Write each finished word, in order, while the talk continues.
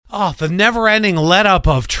Oh, the never-ending let-up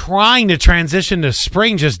of trying to transition to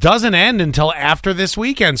spring just doesn't end until after this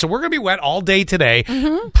weekend. So we're going to be wet all day today,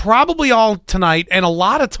 probably all tonight, and a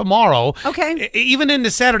lot of tomorrow. Okay. Even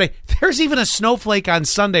into Saturday. There's even a snowflake on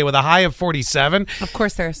Sunday with a high of 47. Of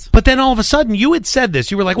course there's. But then all of a sudden, you had said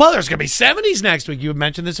this. You were like, well, there's going to be 70s next week. You had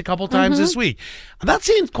mentioned this a couple times this week. I'm not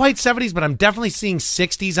seeing quite 70s, but I'm definitely seeing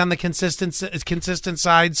 60s on the consistent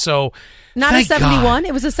side. So Not thank a 71. God.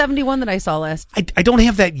 It was a 71 that I saw last. I don't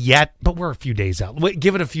have that yet, but we're a few days out.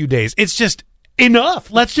 Give it a few days. It's just enough.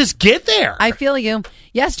 Let's just get there. I feel you.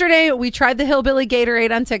 Yesterday, we tried the Hillbilly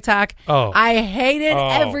Gatorade on TikTok. Oh. I hated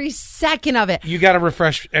every second of it. You got to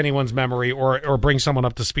refresh anyone's memory or bring someone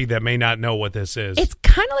up to speed that may not know what this is. It's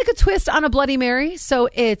kind of like a twist on a Bloody Mary. So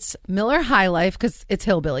it's Miller High Life, because it's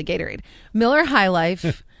Hillbilly Gatorade. Miller High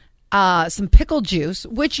Life, some pickle juice,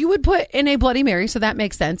 which you would put in a Bloody Mary, so that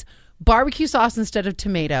makes sense. Barbecue sauce instead of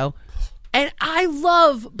tomato. And I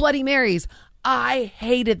love Bloody Marys. I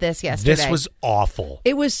hated this yesterday. This was awful.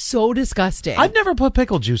 It was so disgusting. I've never put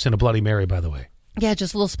pickle juice in a Bloody Mary, by the way. Yeah,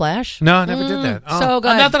 just a little splash. No, I never did that. So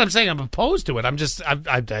good. Not that I'm saying I'm opposed to it.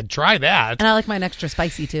 I'd try that. And I like mine extra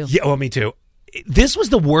spicy, too. Yeah, well, me too. This was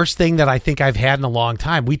the worst thing that I think I've had in a long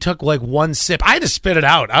time. We took like one sip. I had to spit it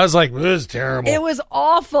out. I was like, this is terrible. It was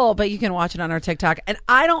awful, but you can watch it on our TikTok. And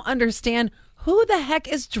I don't understand who the heck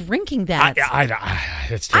is drinking that.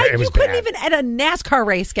 It was you couldn't bad. even at a NASCAR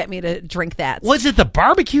race get me to drink that. Was it the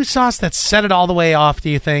barbecue sauce that set it all the way off,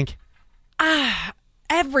 do you think?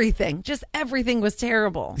 Everything. Just everything was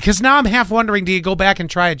terrible. Because now I'm half wondering, do you go back and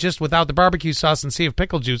try it just without the barbecue sauce and see if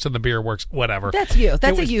pickle juice in the beer works? Whatever. That's you.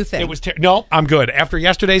 That's a you thing. It was no, I'm good. After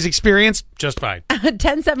yesterday's experience, just fine.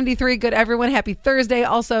 1073, good everyone. Happy Thursday.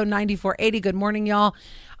 Also 9480, good morning, y'all.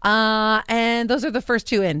 And those are the first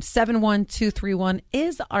two in. 71231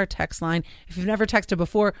 is our text line. If you've never texted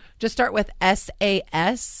before, just start with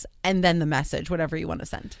SAS and then the message, whatever you want to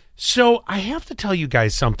send. So I have to tell you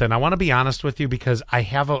guys something. I want to be honest with you because I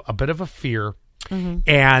have a bit of a fear.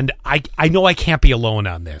 And I know I can't be alone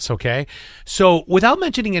on this, okay? So without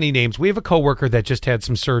mentioning any names, we have a coworker that just had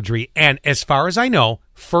some surgery. And as far as I know,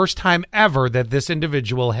 first time ever that this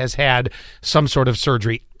individual has had some sort of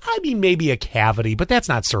surgery. I mean, maybe a cavity, but that's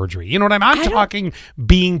not surgery. You know what I'm talking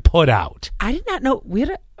being put out. I did not know. We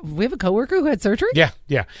have a coworker who had surgery? Yeah.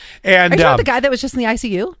 And are you talking about the guy that was just in the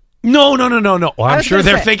ICU? No. Well, I'm sure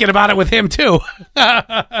they're thinking about it with him too.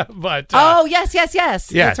 But yes. Yeah,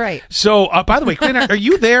 that's right. So, by the way, Clint, are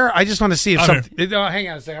you there? I just want to see if something. Hang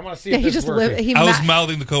on a second. I want to see if this is working. I was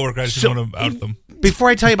mouthing the coworker. I just want to out them. Before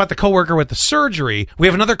I tell you about the coworker with the surgery, we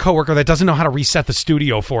have another coworker that doesn't know how to reset the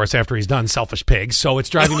studio for us after he's done. Selfish pig. So it's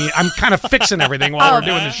driving me. I'm kind of fixing everything while we're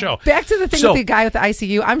doing the show. Back to the thing with the guy with the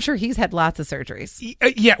ICU. I'm sure he's had lots of surgeries.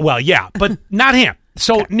 Yeah, but not him.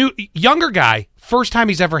 So younger guy, first time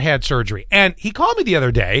he's ever had surgery. And he called me the other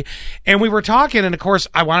day and we were talking. And of course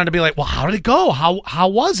I wanted to be like, well, how did it go? How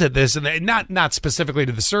was it? This and that? Not specifically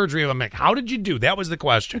to the surgery. I'm like, how did you do? That was the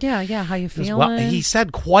question. Yeah. How you feeling? Well, he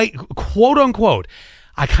said quote unquote,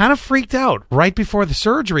 I kind of freaked out right before the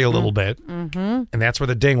surgery a little bit. And that's where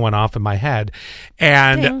the ding went off in my head.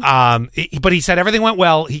 And, but he said everything went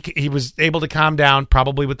well. He was able to calm down,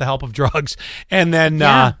 probably with the help of drugs. And then,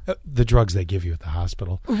 the drugs they give you at the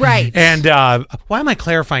hospital. Right. And, why am I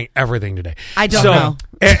clarifying everything today? I don't know.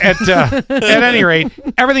 At any rate,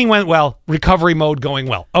 everything went well. Recovery mode going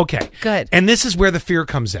well. Okay. Good. And this is where the fear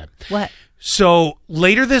comes in. What? So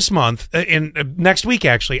later this month, next week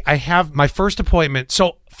actually, I have my first appointment.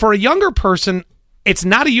 So for a younger person, it's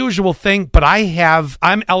not a usual thing, but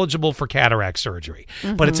I'm eligible for cataract surgery.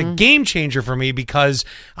 But it's a game changer for me because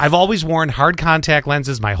I've always worn hard contact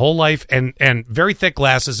lenses my whole life and very thick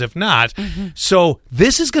glasses if not. So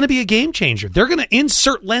this is going to be a game changer. They're going to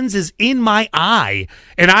insert lenses in my eye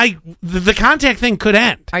and the contact thing could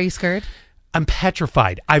end. Are you scared? I'm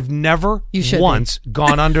petrified. I've never once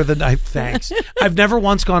gone under the knife. Thanks. I've never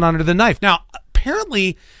once gone under the knife. Now,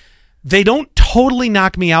 apparently, they don't totally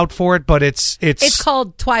knock me out for it, but it's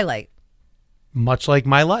called Twilight. Much like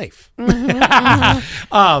my life. I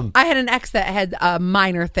had an ex that had a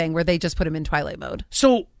minor thing where they just put him in Twilight mode.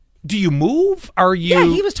 So, do you move? Are you? Yeah,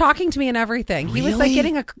 he was talking to me and everything. Really? He was like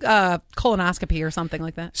getting a colonoscopy or something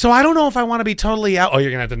like that. So I don't know if I want to be totally out. Oh,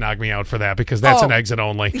 you're gonna have to knock me out for that because that's an exit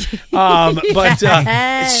only. But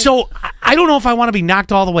so I don't know if I want to be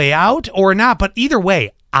knocked all the way out or not. But either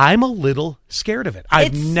way, I'm a little scared of it.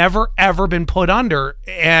 I've never ever been put under,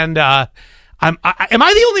 and am I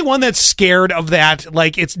the only one that's scared of that?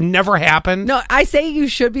 Like it's never happened. No, I say you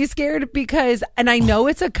should be scared because, and I know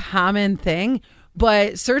it's a common thing.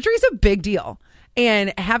 But surgery is a big deal.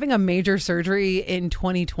 And having a major surgery in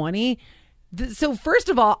 2020, So first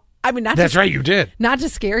of all, I mean, That's right, you did. Not to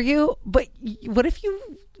scare you, but what if you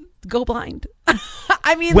go blind?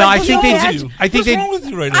 I mean, well, like, I think they do. I think What's wrong with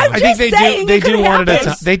you right now? I'm I think they saying do. They it could do one at a happen.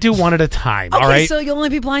 time. They do one at a time. Okay, all right. so you'll only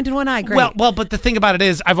be blind in one eye. Great. Well, but the thing about it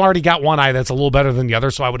is, I've already got one eye that's a little better than the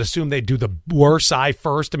other, so I would assume they do the worse eye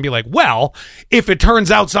first and be like, well, if it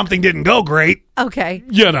turns out something didn't go great, okay.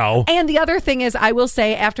 you know. And the other thing is, I will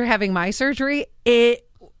say, after having my surgery, it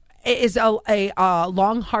is a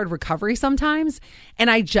long, hard recovery sometimes, and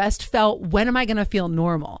I just felt, when am I going to feel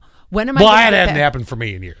normal? When am I? Well, gonna that get hadn't back? happened for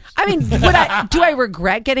me in years. I mean, do I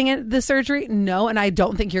regret getting the surgery? No, and I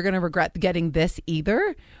don't think you're going to regret getting this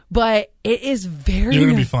either. But it is very. You're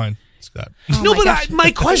going to be fine, Scott. Oh No, my but gosh.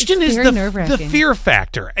 my question It's is very the nerve-wracking. fear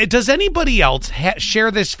factor. Does anybody else share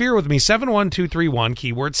this fear with me? 71231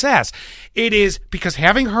 keyword sass. It is because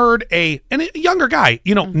having heard a younger guy,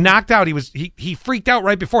 knocked out. He freaked out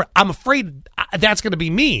right before. I'm afraid that's going to be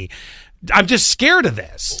me. I'm just scared of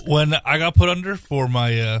this. When I got put under for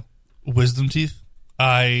my wisdom teeth,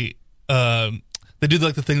 they do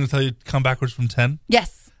like the thing to tell you to come backwards from 10.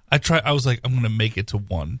 Yes. I was like, I'm going to make it to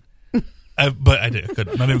 1. But I did. I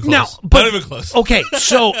couldn't. Not even close. No, Not even close. Okay,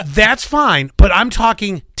 so that's fine, but I'm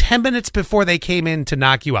talking 10 minutes before they came in to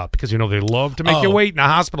knock you out, because they love to make you wait in a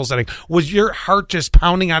hospital setting. Was your heart just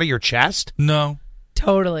pounding out of your chest? No.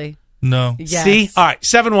 Totally. No. Yes. See? All right,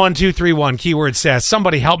 71231 keyword says,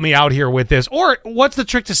 somebody help me out here with this. Or what's the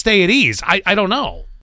trick to stay at ease? I don't know.